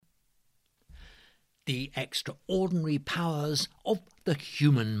The extraordinary powers of the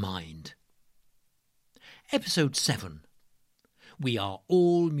human mind. Episode 7. We are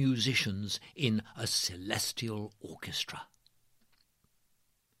all musicians in a celestial orchestra.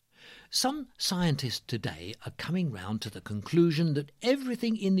 Some scientists today are coming round to the conclusion that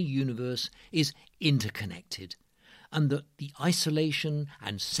everything in the universe is interconnected, and that the isolation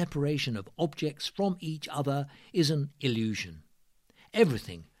and separation of objects from each other is an illusion.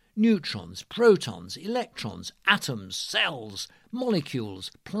 Everything, neutrons, protons, electrons, atoms, cells,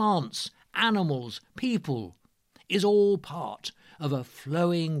 molecules, plants, animals, people, is all part of a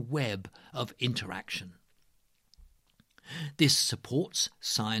flowing web of interaction. This supports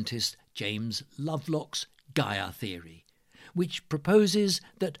scientist James Lovelock's Gaia theory, which proposes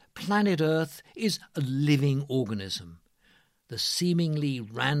that planet Earth is a living organism, the seemingly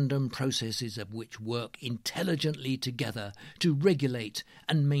random processes of which work intelligently together to regulate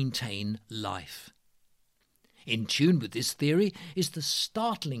and maintain life. In tune with this theory is the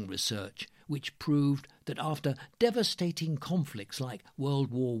startling research which proved that after devastating conflicts like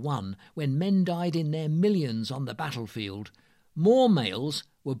World War I, when men died in their millions on the battlefield, more males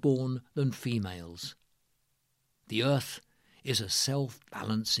were born than females. The Earth is a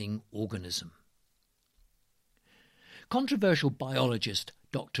self-balancing organism. Controversial biologist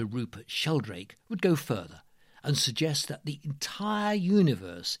Dr. Rupert Sheldrake would go further and suggest that the entire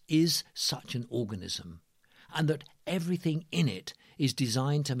universe is such an organism, and that everything in it is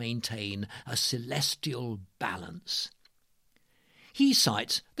designed to maintain a celestial balance. He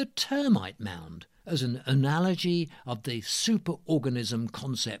cites the termite mound as an analogy of the superorganism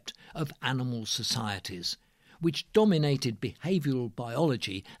concept of animal societies, which dominated behavioural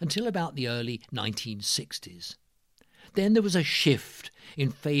biology until about the early 1960s. Then there was a shift in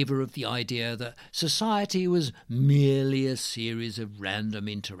favour of the idea that society was merely a series of random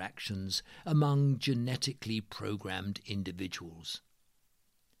interactions among genetically programmed individuals.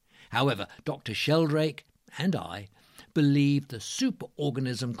 However, Dr. Sheldrake and I believe the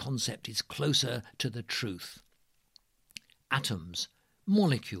superorganism concept is closer to the truth. Atoms,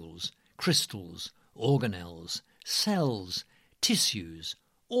 molecules, crystals, organelles, cells, tissues,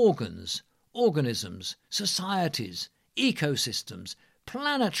 organs, organisms, societies, ecosystems,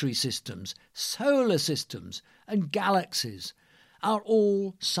 planetary systems, solar systems, and galaxies are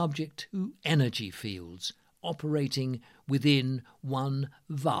all subject to energy fields operating within one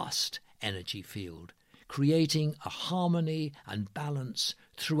vast energy field, creating a harmony and balance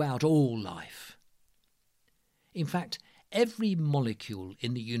throughout all life. In fact, every molecule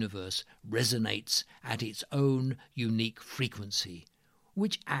in the universe resonates at its own unique frequency,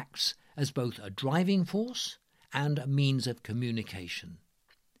 which acts as both a driving force and a means of communication.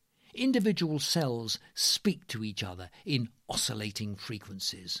 Individual cells speak to each other in oscillating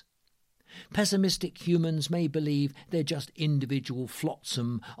frequencies. Pessimistic humans may believe they're just individual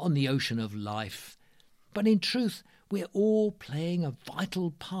flotsam on the ocean of life, but in truth we're all playing a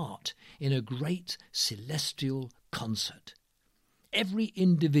vital part in a great celestial concert. Every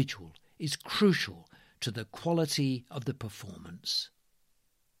individual is crucial to the quality of the performance.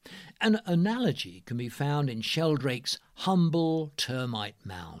 An analogy can be found in Sheldrake's humble termite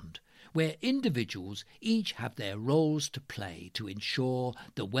mound, where individuals each have their roles to play to ensure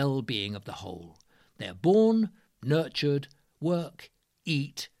the well-being of the whole. They're born, nurtured, work,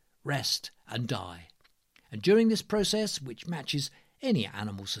 eat, rest and die. And during this process, which matches any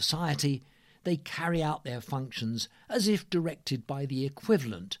animal society, they carry out their functions as if directed by the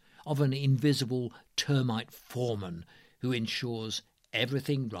equivalent of an invisible termite foreman who ensures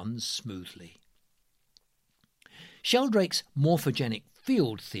everything runs smoothly. Sheldrake's morphogenic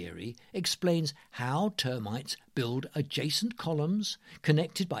field theory explains how termites build adjacent columns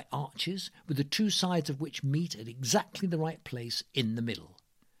connected by arches with the two sides of which meet at exactly the right place in the middle.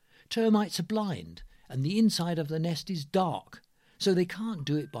 Termites are blind and the inside of the nest is dark, so they can't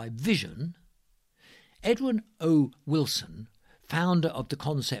do it by vision. Edwin O. Wilson, founder of the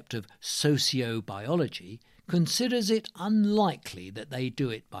concept of sociobiology, considers it unlikely that they do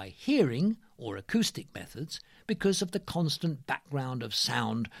it by hearing or acoustic methods because of the constant background of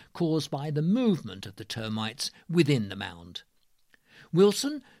sound caused by the movement of the termites within the mound.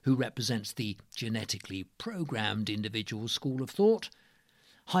 Wilson, who represents the genetically programmed individual school of thought,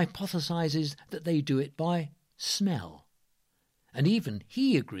 hypothesizes that they do it by smell, and even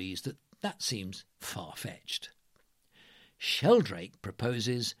he agrees that that seems far-fetched. Sheldrake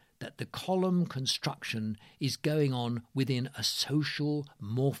proposes that the column construction is going on within a social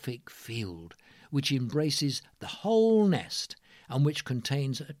morphic field which embraces the whole nest and which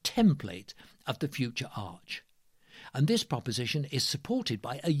contains a template of the future arch. And this proposition is supported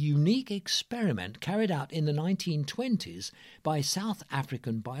by a unique experiment carried out in the 1920s by South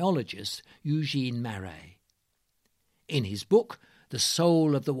African biologist Eugene Marais. In his book, The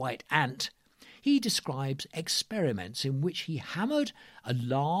Soul of the White Ant, he describes experiments in which he hammered a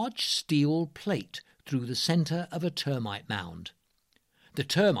large steel plate through the centre of a termite mound. The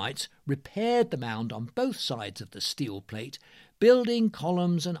termites repaired the mound on both sides of the steel plate, building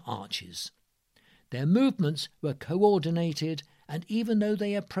columns and arches. Their movements were coordinated, and even though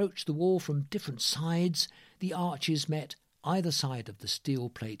they approached the wall from different sides, the arches met either side of the steel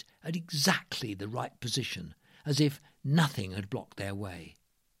plate at exactly the right position, as if nothing had blocked their way.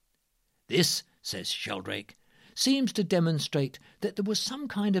 This, says Sheldrake, seems to demonstrate that there was some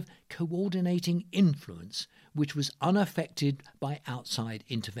kind of coordinating influence which was unaffected by outside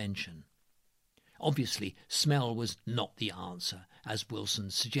intervention. Obviously, smell was not the answer, as Wilson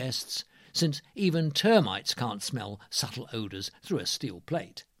suggests, since even termites can't smell subtle odours through a steel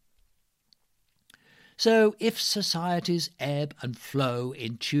plate. So if societies ebb and flow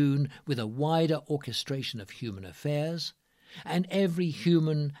in tune with a wider orchestration of human affairs, and every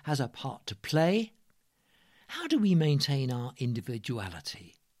human has a part to play, how do we maintain our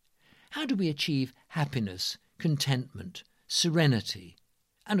individuality? How do we achieve happiness, contentment, serenity,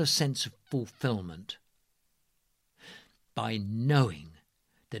 and a sense of fulfilment? By knowing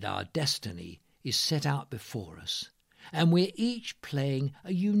that our destiny is set out before us, and we're each playing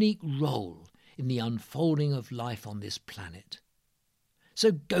a unique role in the unfolding of life on this planet.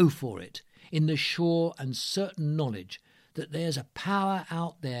 So go for it, in the sure and certain knowledge that there's a power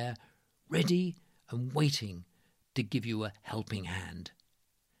out there ready and waiting to give you a helping hand.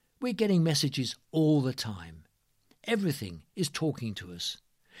 We're getting messages all the time. Everything is talking to us,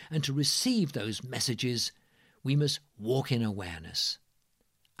 and to receive those messages, we must walk in awareness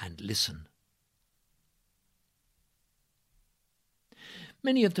and listen.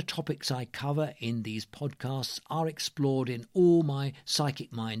 Many of the topics I cover in these podcasts are explored in all my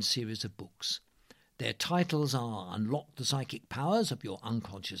Psychic Mind series of books. Their titles are Unlock the Psychic Powers of Your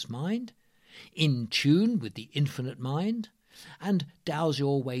Unconscious Mind, In Tune with the Infinite Mind, and Douse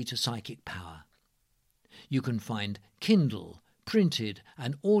Your Way to Psychic Power. You can find Kindle, printed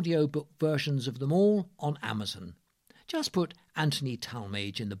and audiobook versions of them all on Amazon. Just put Anthony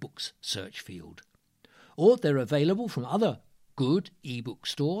Talmage in the books search field. Or they're available from other good e-book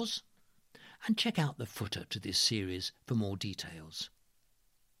stores. And check out the footer to this series for more details.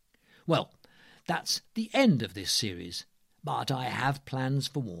 Well, that's the end of this series, but I have plans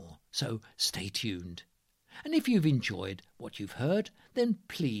for more, so stay tuned. And if you've enjoyed what you've heard, then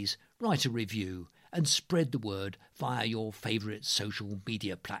please write a review and spread the word via your favourite social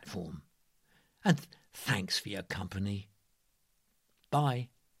media platform. And thanks for your company. Bye.